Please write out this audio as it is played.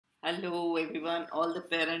Hello, everyone, all the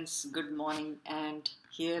parents, good morning. And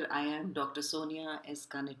here I am, Dr. Sonia S.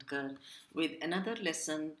 Kanitkar, with another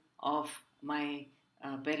lesson of my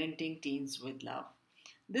Parenting Teens with Love.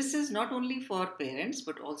 This is not only for parents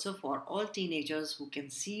but also for all teenagers who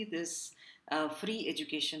can see this free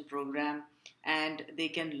education program and they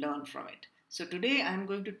can learn from it. So, today I'm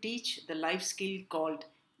going to teach the life skill called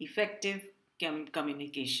effective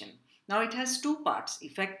communication. Now, it has two parts,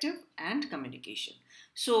 effective and communication.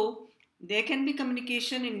 So, there can be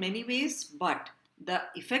communication in many ways, but the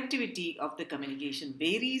effectivity of the communication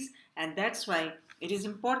varies, and that's why it is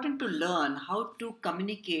important to learn how to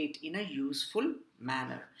communicate in a useful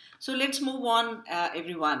manner. So, let's move on,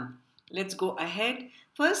 everyone. Let's go ahead.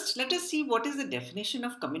 First, let us see what is the definition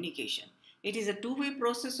of communication. It is a two-way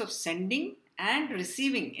process of sending and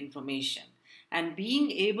receiving information. And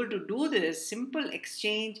being able to do this simple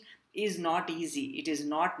exchange is not easy. It is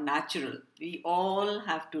not natural. We all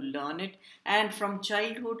have to learn it. And from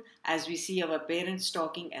childhood, as we see our parents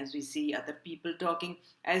talking, as we see other people talking,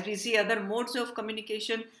 as we see other modes of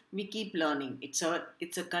communication, we keep learning. It's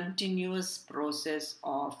a continuous process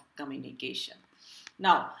of communication.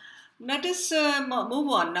 Now, let us move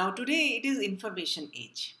on. Now, today it is information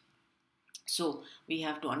age. So we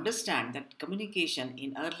have to understand that communication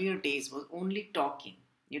in earlier days was only talking.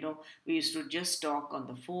 We used to just talk on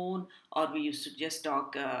the phone, or we used to just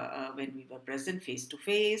talk when we were present face to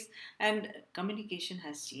face. And communication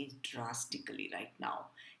has changed drastically right now.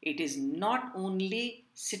 It is not only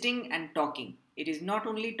sitting and talking, it is not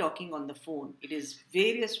only talking on the phone, it is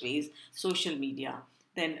various ways, social media.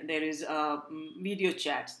 Then there is video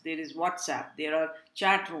chats, there is WhatsApp, there are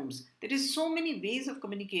chat rooms, there is so many ways of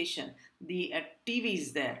communication. The TV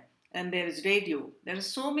is there, and there is radio. There are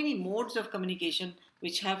so many modes of communication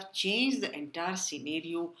which have changed the entire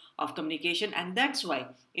scenario of communication, and that's why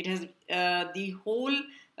it has the whole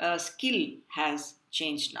skill has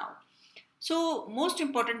changed now. So, most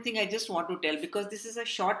important thing I just want to tell, because this is a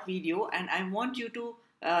short video and I want you to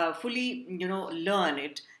fully, learn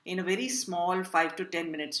it in a very small 5 to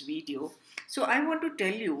 10 minutes video. So, I want to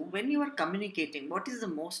tell you, when you are communicating, what is the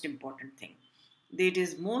most important thing? It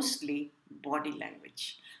is mostly body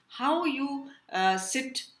language. How you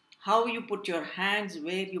sit, how you put your hands,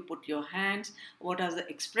 where you put your hands, what are the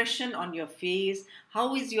expression on your face,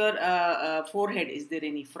 how is your forehead, is there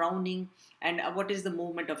any frowning, and what is the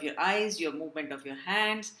movement of your eyes, your movement of your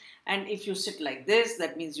hands. And if you sit like this,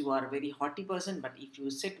 that means you are a very haughty person. But if you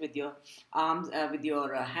sit with your arms, with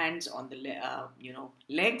your hands on the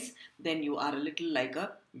legs, then you are a little like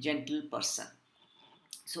a gentle person.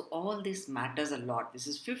 So all this matters a lot. This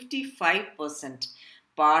is 55%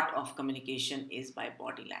 part of communication is by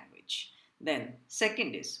body language. Then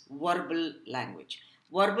second is verbal language.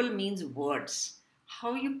 Verbal means words.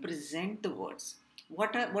 How you present the words.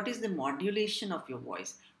 What is the modulation of your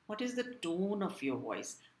voice? What is the tone of your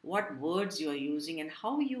voice? What words you are using, and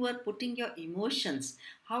how you are putting your emotions,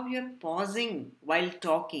 how you are pausing while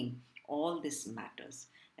talking. All this matters.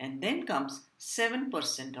 And then comes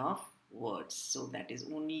 7% of words. So that is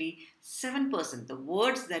only 7%. The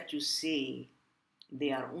words that you say,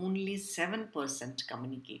 they are only 7%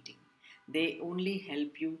 communicating. They only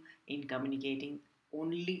help you in communicating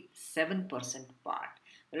only 7% part.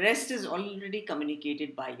 Rest is already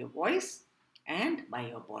communicated by your voice and by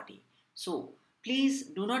your body. So please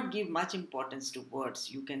do not give much importance to words.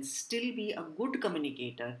 You can still be a good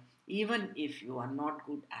communicator even if you are not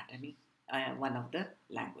good at any one of the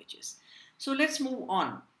languages. So let's move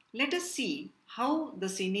on. Let us see how the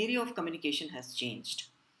scenario of communication has changed.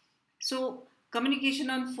 So, communication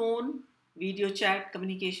on phone, video chat,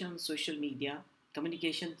 communication on social media,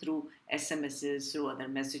 communication through SMSs, through other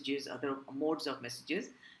messages, other modes of messages.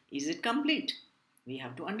 Is it complete? We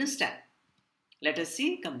have to understand. Let us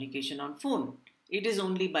see communication on phone. It is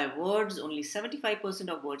only by words, only 75%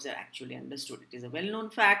 of words are actually understood. It is a well known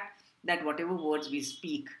fact that whatever words we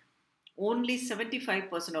speak, only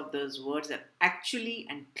 75% of those words are actually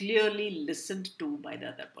and clearly listened to by the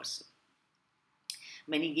other person.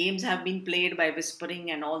 Many games have been played by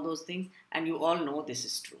whispering and all those things, and you all know this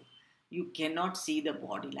is true. You cannot see the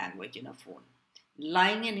body language in a phone.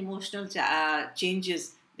 Lying and emotional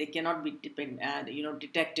changes, they cannot be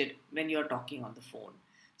detected when you are talking on the phone.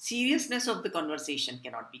 Seriousness of the conversation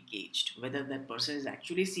cannot be gauged, whether that person is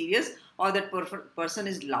actually serious or that person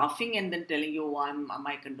is laughing and then telling you, oh,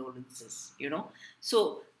 my condolences.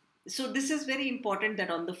 So this is very important, that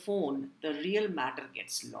on the phone the real matter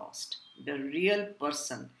gets lost. The real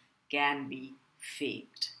person can be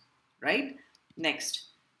faked, right? Next,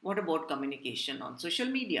 what about communication on social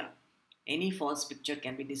media? Any false picture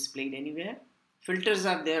can be displayed anywhere. Filters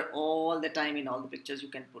are there all the time in all the pictures. You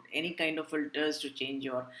can put any kind of filters to change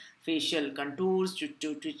your facial contours, to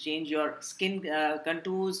change your skin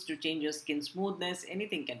contours, to change your skin smoothness.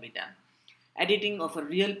 Anything can be done. Editing of a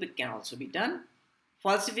real pic can also be done.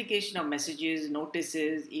 Falsification of messages,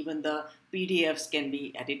 notices, even the PDFs can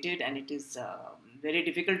be edited, and it is very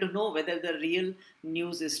difficult to know whether the real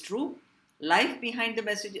news is true. Lies behind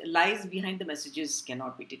the messages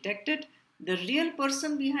cannot be detected. The real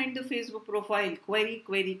person behind the Facebook profile, query,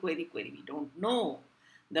 query, query, query. We don't know.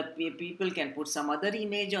 The people can put some other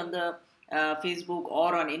image on the Facebook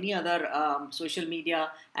or on any other social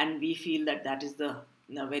media, and we feel that that is the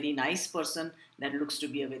a very nice person, that looks to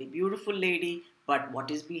be a very beautiful lady, but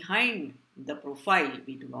what is behind the profile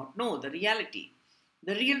we do not know the reality.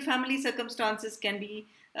 The real family circumstances can be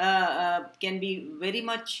very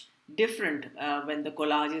much different when the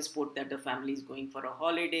collage is put that the family is going for a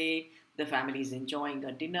holiday, the family is enjoying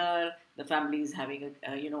a dinner, the family is having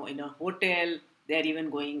a in a hotel, they are even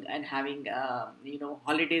going and having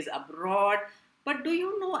holidays abroad. But do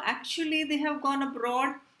you know actually they have gone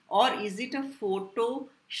abroad, or is it a photo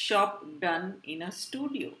shop done in a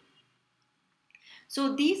studio?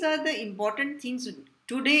 So these are the important things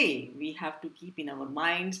today we have to keep in our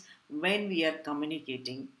minds when we are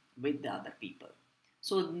communicating with the other people.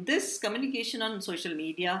 So this communication on social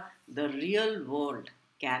media, the real world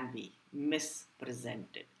can be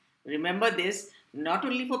mispresented. Remember this, not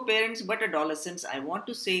only for parents but adolescents. I want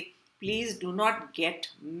to say, please do not get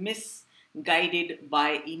misguided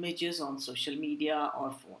by images on social media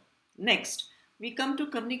or phone. Next, we come to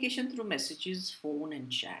communication through messages, phone, and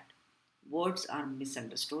chat. Words are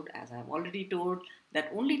misunderstood, as I have already told,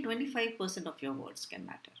 that only 25% of your words can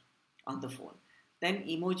matter on the phone. Then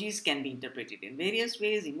emojis can be interpreted in various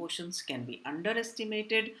ways. Emotions can be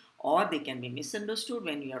underestimated or they can be misunderstood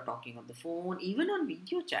when you are talking on the phone, even on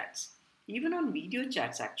video chats. Even on video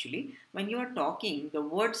chats, actually, when you are talking, the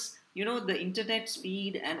words, the internet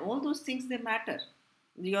speed and all those things, they matter.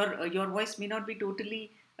 Your voice may not be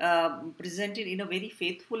totally presented in a very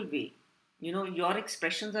faithful way. Your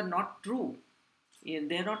expressions are not true.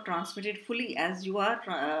 They're not transmitted fully as you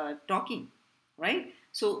are talking, right?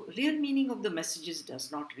 So real meaning of the messages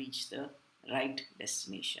does not reach the right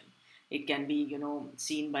destination. It can be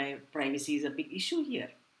seen by privacy is a big issue here,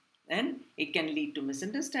 and it can lead to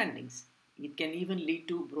misunderstandings. It can even lead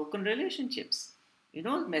to broken relationships.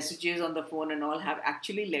 Messages on the phone and all have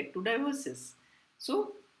actually led to divorces.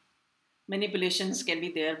 So manipulations can be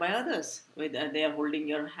there by others. They are holding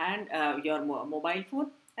your hand, your mobile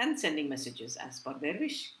phone, and sending messages as per their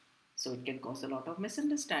wish. So it can cause a lot of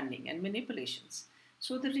misunderstanding and manipulations.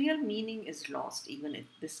 So the real meaning is lost even in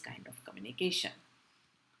this kind of communication.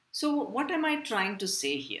 So what am I trying to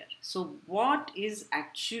say here? So what is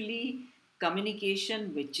actually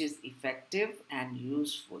communication which is effective and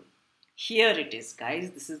useful? Here it is, guys.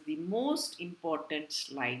 This is the most important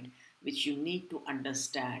slide which you need to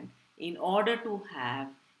understand in order to have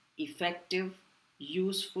effective,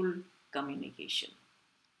 useful communication.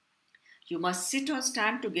 You must sit or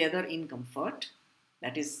stand together in comfort,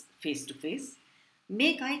 that is face to face.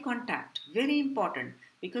 Make eye contact, very important,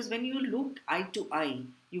 because when you look eye to eye,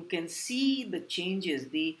 you can see the changes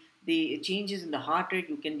in the heart rate.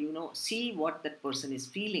 You can see what that person is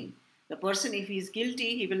feeling. The person, if he is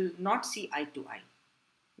guilty, he will not see eye to eye.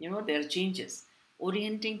 There are changes.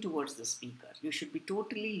 Orienting towards the speaker, you should be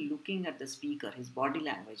totally looking at the speaker, his body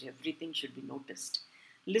language, everything should be noticed.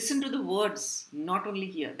 Listen to the words, not only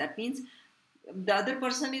hear. That means the other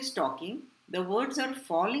person is talking, the words are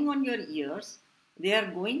falling on your ears, they are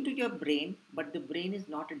going to your brain, but the brain is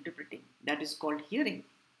not interpreting. That is called hearing.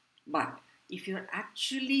 But if you are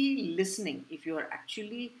actually listening, if you are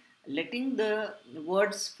actually letting the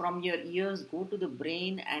words from your ears go to the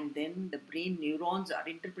brain, and then the brain neurons are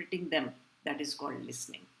interpreting them, that is called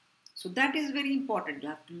listening. So that is very important. You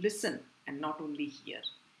have to listen and not only hear.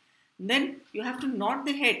 Then you have to nod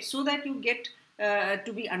the head so that you get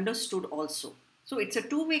to be understood also. So it's a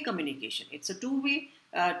two-way communication. It's a two-way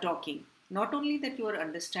talking. Not only that you are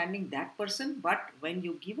understanding that person, but when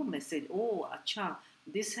you give a message, oh, acha,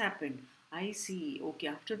 this happened. I see. Okay,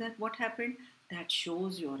 after that, what happened? That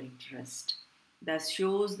shows your interest. That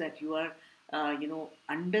shows that you are,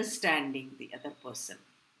 understanding the other person,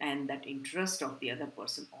 and that interest of the other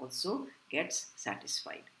person also gets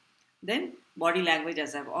satisfied. Then body language,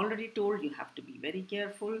 as I've already told, you have to be very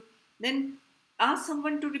careful. Then ask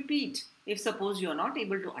someone to repeat. If suppose you are not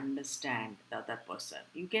able to understand the other person,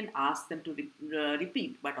 you can ask them to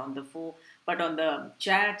repeat. But on the phone, but on the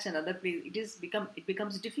chats and other places, it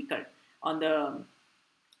becomes difficult. On the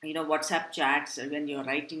WhatsApp chats, when you're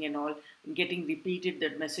writing and all, getting repeated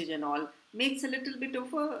that message and all, makes a little bit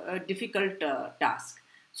of a difficult task.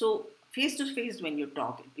 So, face to face, when you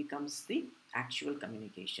talk, it becomes the actual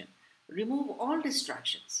communication. Remove all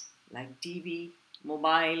distractions like TV,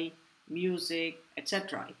 mobile, music,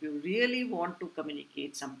 etc. If you really want to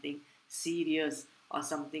communicate something serious or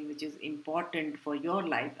something which is important for your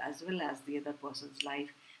life as well as the other person's life,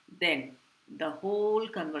 then the whole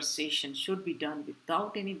conversation should be done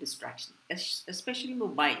without any distraction, especially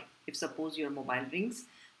mobile. If suppose your mobile rings,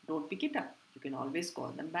 don't pick it up. You can always call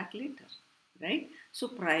them back later, right? So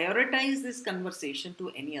prioritize this conversation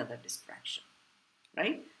to any other distraction,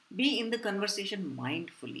 right? Be in the conversation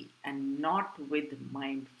mindfully and not with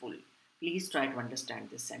mindful. Please try to understand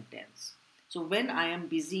this sentence. So when I am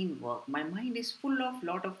busy in work, my mind is full of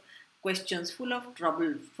lot of questions, full of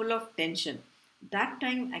trouble, full of tension. That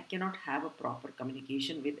time I cannot have a proper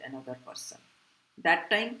communication with another person. That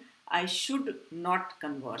time I should not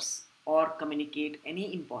converse or communicate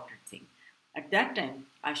any important thing. At that time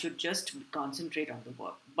I should just concentrate on the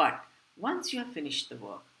work. But once you have finished the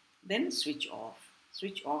work, then switch off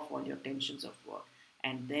all your tensions of work,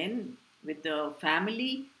 and then with the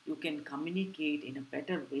family you can communicate in a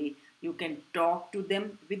better way. You can talk to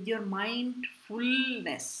them with your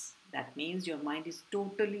mindfulness. That means your mind is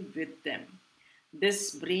totally with them.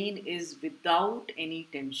 This brain is without any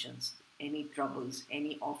tensions, any troubles,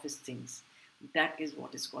 any office things. That is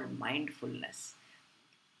what is called mindfulness.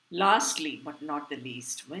 Lastly, but not the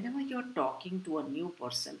least, whenever you're talking to a new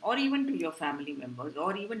person, or even to your family members,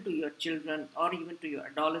 or even to your children, or even to your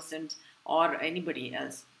adolescents, or anybody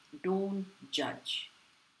else, don't judge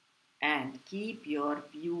and keep your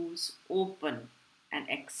views open and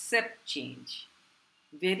accept change.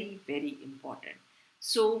 Very, very important.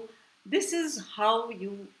 So, this is how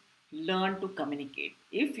you learn to communicate.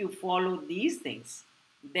 If you follow these things,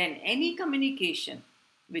 then any communication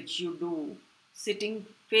which you do sitting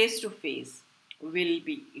face to face will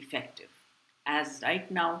be effective. As right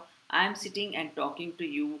now, I am sitting and talking to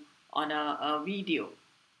you on a video,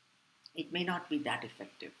 it may not be that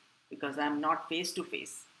effective because I'm not face to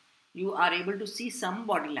face. You are able to see some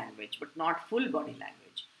body language, but not full body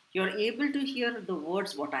language. You're able to hear the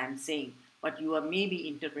words what I am saying, but you are maybe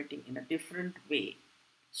interpreting in a different way.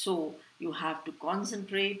 So you have to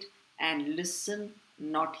concentrate and listen,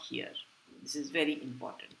 not hear. This is very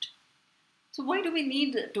important. So, why do we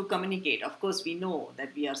need to communicate? Of course, we know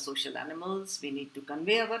that we are social animals. We need to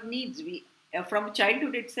convey our needs. From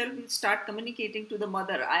childhood itself, we start communicating to the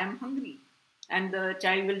mother, I am hungry. And the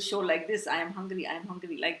child will show like this, I am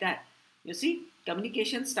hungry, like that. You see,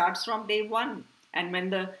 communication starts from day one. And when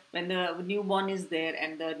the newborn is there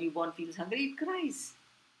and the newborn feels hungry, it cries.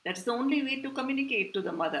 That's the only way to communicate to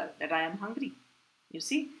the mother that I am hungry. You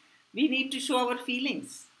see, we need to show our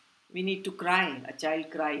feelings. We need to cry. A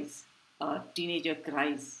child cries, a teenager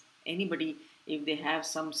cries. Anybody, if they have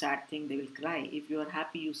some sad thing, they will cry. If you are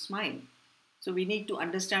happy, you smile. So we need to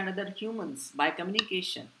understand other humans by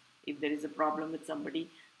communication. If there is a problem with somebody,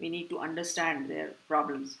 we need to understand their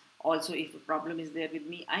problems. Also, if a problem is there with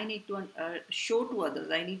me, I need to show to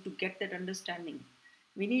others. I need to get that understanding.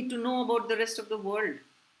 We need to know about the rest of the world.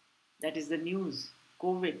 That is the news.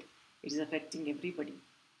 COVID, it is affecting everybody.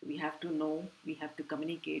 We have to know, we have to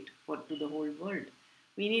communicate to the whole world.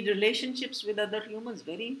 We need relationships with other humans,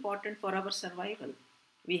 very important for our survival.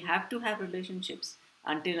 We have to have relationships.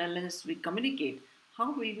 Until unless we communicate, how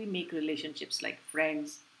will we make relationships like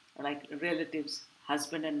friends, like relatives,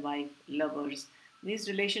 husband and wife, lovers? These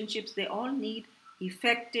relationships, they all need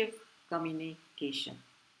effective communication.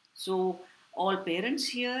 So, all parents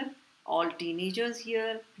here, all teenagers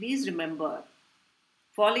here, please remember,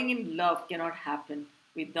 falling in love cannot happen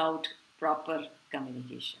without proper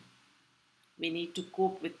communication. We need to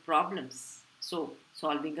cope with problems. So,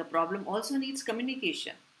 solving a problem also needs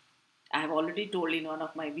communication. I have already told in one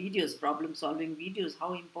of my videos, problem solving videos,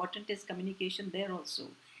 how important is communication there also.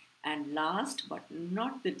 And last but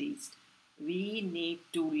not the least, we need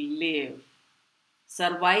to live.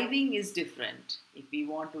 Surviving is different. If we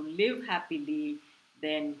want to live happily,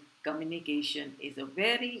 then communication is a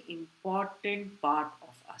very important part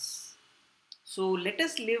of us. So let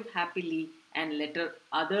us live happily and let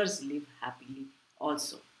others live happily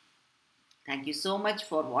also. Thank you so much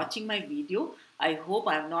for watching my video. I hope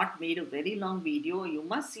I have not made a very long video. You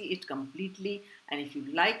must see it completely, and if you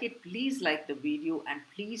like it, please like the video and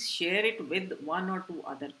please share it with one or two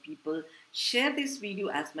other people. Share this video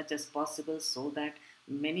as much as possible so that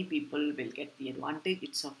many people will get the advantage.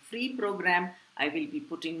 It's a free program. I will be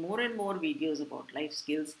putting more and more videos about life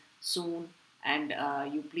skills soon, and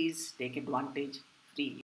you please take advantage freely.